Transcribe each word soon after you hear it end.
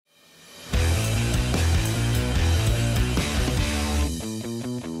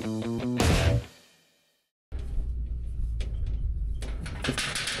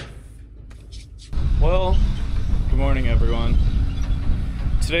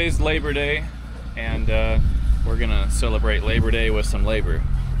today's Labor Day, and we're gonna celebrate Labor Day with some labor.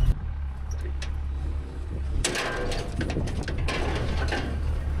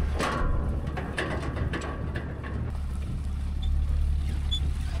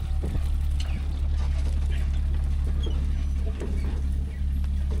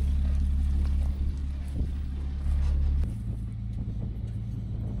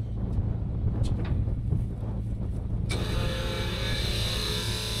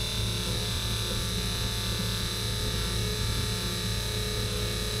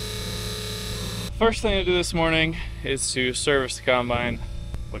 First thing to do this morning is to service the combine,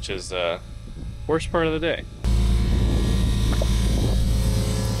 which is the worst part of the day.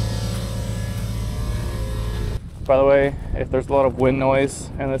 By the way, if there's a lot of wind noise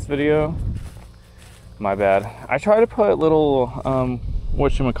in this video, my bad. I try to put little,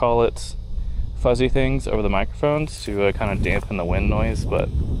 whatchamacallits, fuzzy things over the microphones to kind of dampen the wind noise, but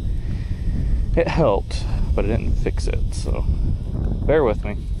it helped, but it didn't fix it, so bear with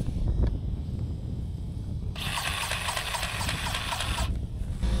me.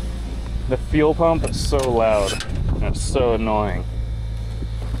 The fuel pump is so loud and it's so annoying.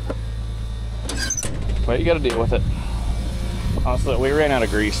 But you gotta deal with it. Also, we ran out of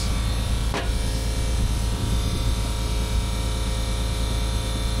grease.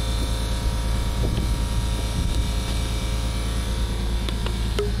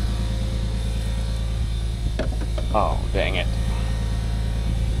 Oh, dang it.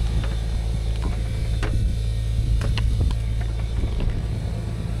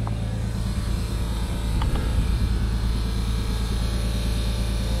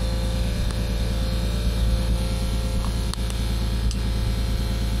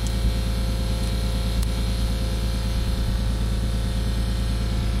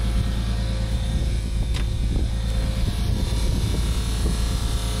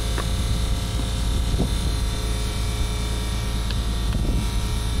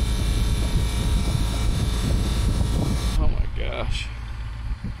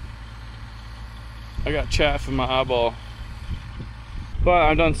 I got chaff in my eyeball, but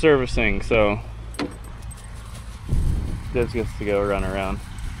I'm done servicing, so Dibs gets to go run around.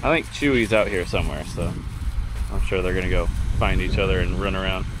 I think Chewy's out here somewhere, so I'm sure they're gonna go find each other and run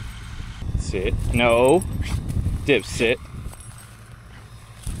around. Sit. No. Dibs, sit.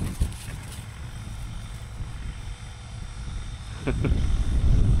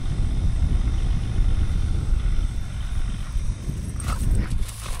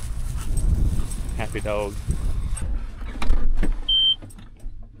 Happy dog.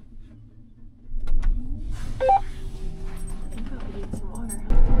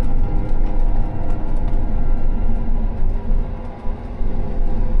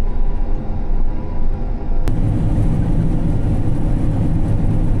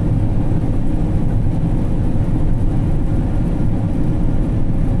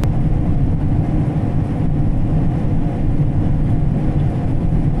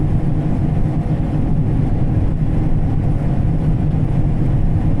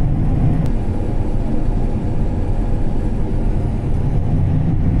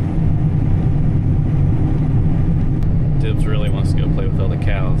 Really wants to go play with all the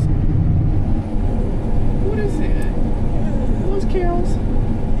cows. What is that? Those cows?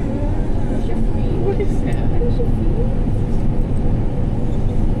 What is that?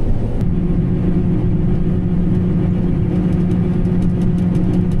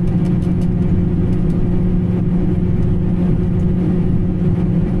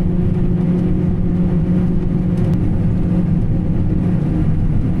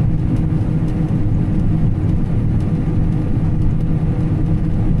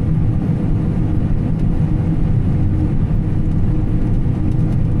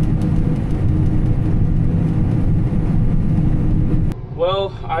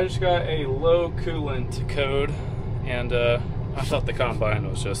 I just got a low coolant code, and I thought the combine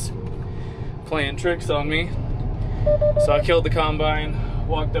was just playing tricks on me. So I killed the combine,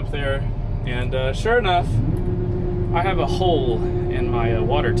 walked up there, and sure enough, I have a hole in my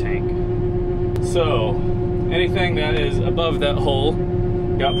water tank. So anything that is above that hole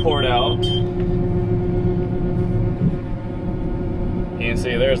got poured out. You can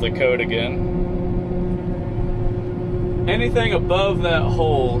see there's the code again. Anything above that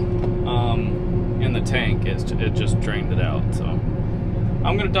hole in the tank, it just drained it out. So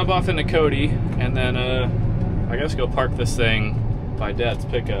I'm gonna dump off into Cody, and then I guess go park this thing by Dad's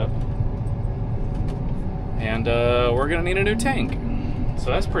pickup, and we're gonna need a new tank, so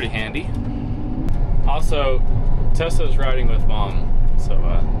that's pretty handy. Also, Tessa's riding with Mom, so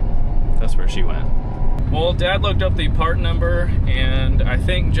that's where she went. Well, Dad looked up the part number, and I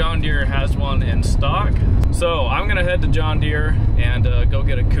think John Deere has one in stock. So I'm gonna head to John Deere and go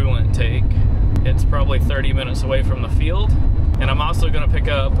get a coolant tank. It's probably 30 minutes away from the field. And I'm also gonna pick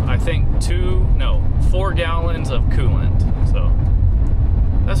up, I think 4 gallons of coolant. So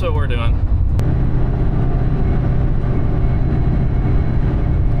that's what we're doing.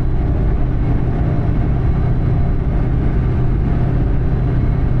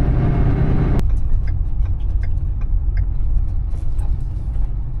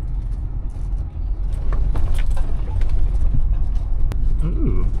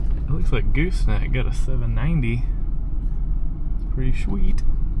 Ooh, it looks like gooseneck got a 790. It's pretty sweet.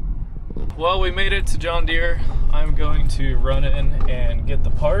 Well, we made it to John Deere. I'm going to run in and get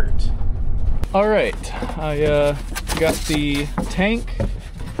the part. All right, I got the tank.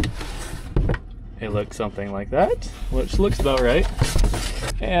 It looks something like that, which looks about right.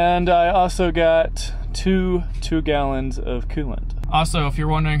 And I also got two 2 gallons of coolant. Also, if you're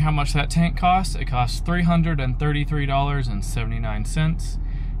wondering how much that tank costs, it costs $333.79.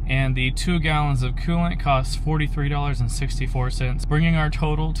 And the 2 gallons of coolant costs $43.64, bringing our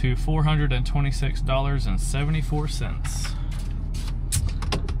total to $426.74.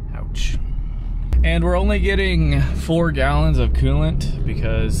 Ouch. And we're only getting 4 gallons of coolant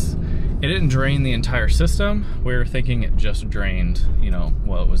because it didn't drain the entire system. We were thinking it just drained, you know,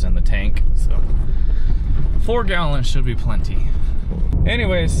 what was in the tank. So 4 gallons should be plenty.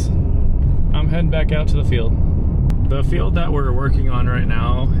 Anyways, I'm heading back out to the field. The field that we're working on right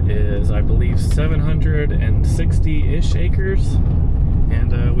now is, I believe, 760-ish acres.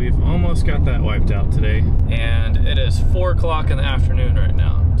 And we've almost got that wiped out today. And it is 4 o'clock in the afternoon right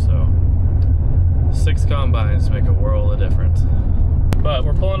now. So 6 combines make a world of difference. But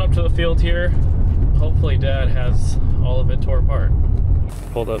we're pulling up to the field here. Hopefully Dad has all of it tore apart.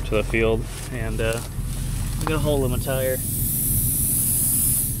 Pulled up to the field and I got a hole in my tire.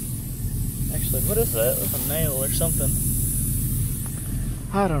 Actually, what is that? That's a nail or something.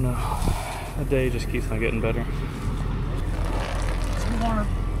 I don't know. The day just keeps on getting better. Some more.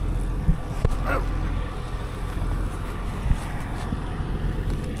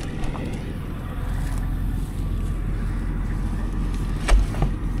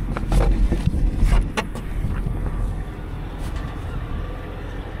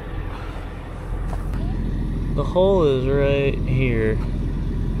 The hole is right here.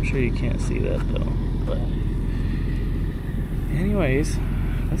 I'm sure you can't see that though, but anyways,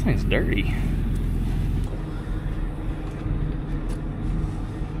 that thing's dirty.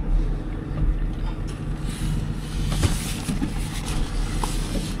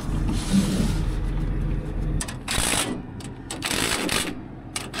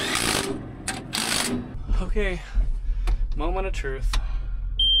 Okay, moment of truth.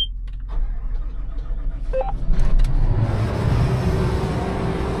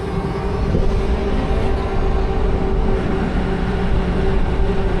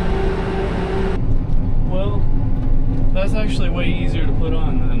 Well, that's actually way easier to put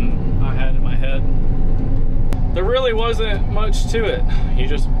on than I had in my head. There really wasn't much to it. You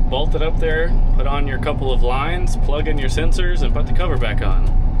just bolt it up there, put on your couple of lines, plug in your sensors, and put the cover back on.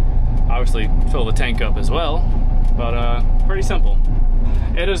 Obviously, fill the tank up as well, but pretty simple.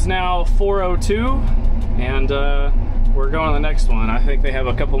 It is now 4:02, and we're going to the next one. I think they have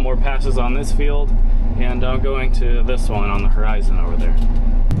a couple more passes on this field, and I'm going to this one on the horizon over there.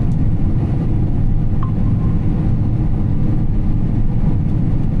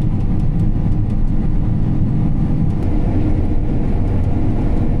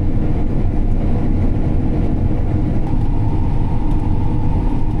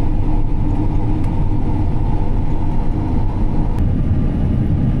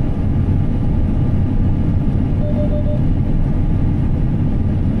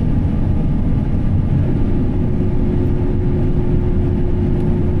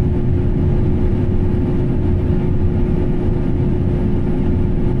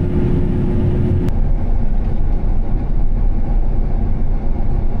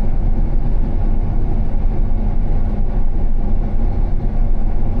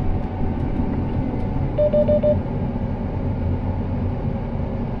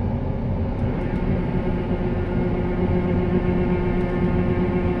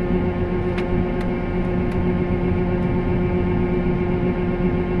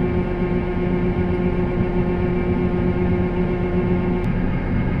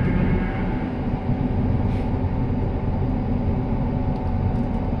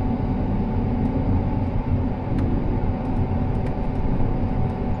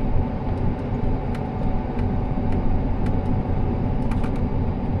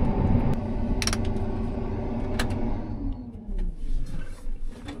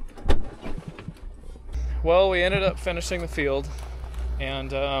 Well, we ended up finishing the field,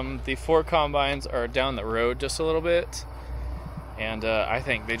 and the 4 combines are down the road just a little bit, and I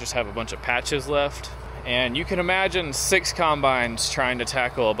think they just have a bunch of patches left. And you can imagine 6 combines trying to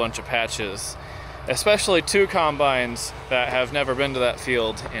tackle a bunch of patches, especially 2 combines that have never been to that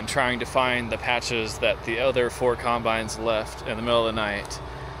field and trying to find the patches that the other 4 combines left in the middle of the night.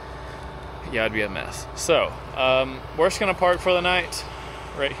 Yeah, it'd be a mess. So, we're just gonna park for the night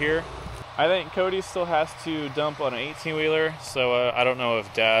right here. I think Cody still has to dump on an 18-wheeler, so I don't know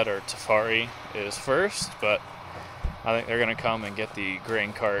if Dad or Tafari is first, but I think they're gonna come and get the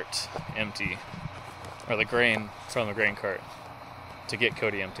grain cart empty, or the grain from the grain cart to get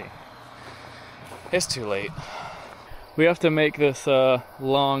Cody empty. It's too late. We have to make this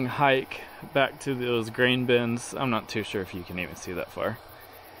long hike back to those grain bins. I'm not too sure if you can even see that far.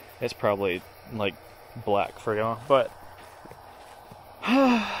 It's probably like black for y'all, but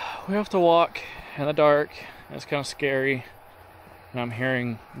we have to walk in the dark. It's kind of scary, and I'm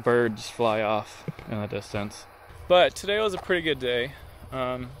hearing birds fly off in the distance. But today was a pretty good day.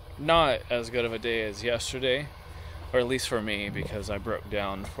 Not as good of a day as yesterday, or at least for me, because I broke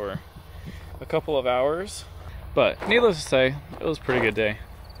down for a couple of hours. But needless to say, it was a pretty good day.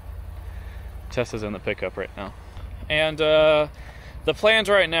 Tessa's in the pickup right now. And the plans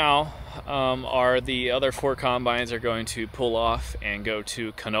right now are the other 4 combines are going to pull off and go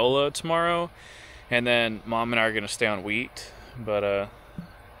to canola tomorrow, and then Mom and I are going to stay on wheat, but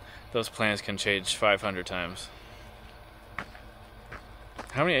those plans can change 500 times.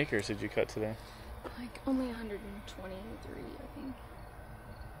 How many acres did you cut today? Like only 123, I think.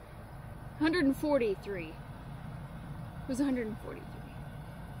 143. It was 143.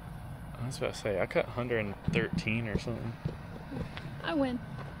 I was about to say, I cut 113 or something. I win.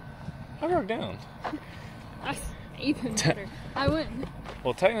 I broke down. Even better. I win.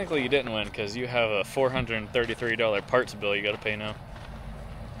 Well, technically you didn't win, because you have a $433 parts bill you got to pay now.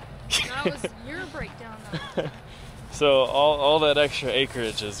 That was your breakdown, though. So all that extra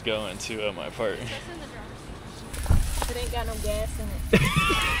acreage is going to my part. It ain't got no gas in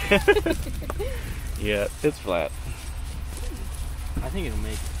it. Yeah, it's flat. I think it'll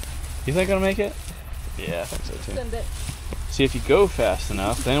make it. You think it'll make it? Yeah, I think so too. Send it. See, if you go fast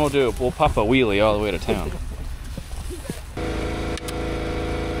enough, then we'll pop a wheelie all the way to town.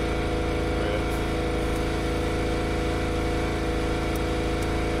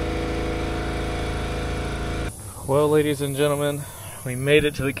 Well, ladies and gentlemen, we made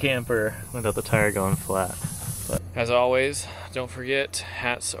it to the camper without the tire going flat. But as always, don't forget,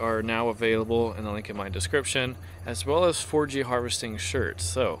 hats are now available in the link in my description, as well as 4G harvesting shirts.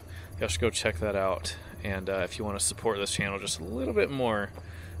 So you should go check that out. And if you want to support this channel just a little bit more,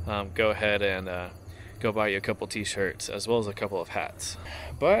 go ahead and go buy you a couple t-shirts as well as a couple of hats.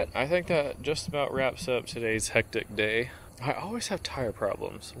 But I think that just about wraps up today's hectic day. I always have tire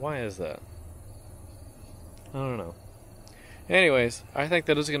problems. Why is that? I don't know. Anyways, I think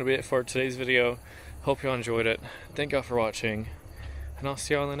that is going to be it for today's video. Hope you all enjoyed it. Thank y'all for watching, and I'll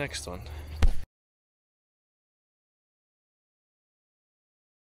see y'all in the next one.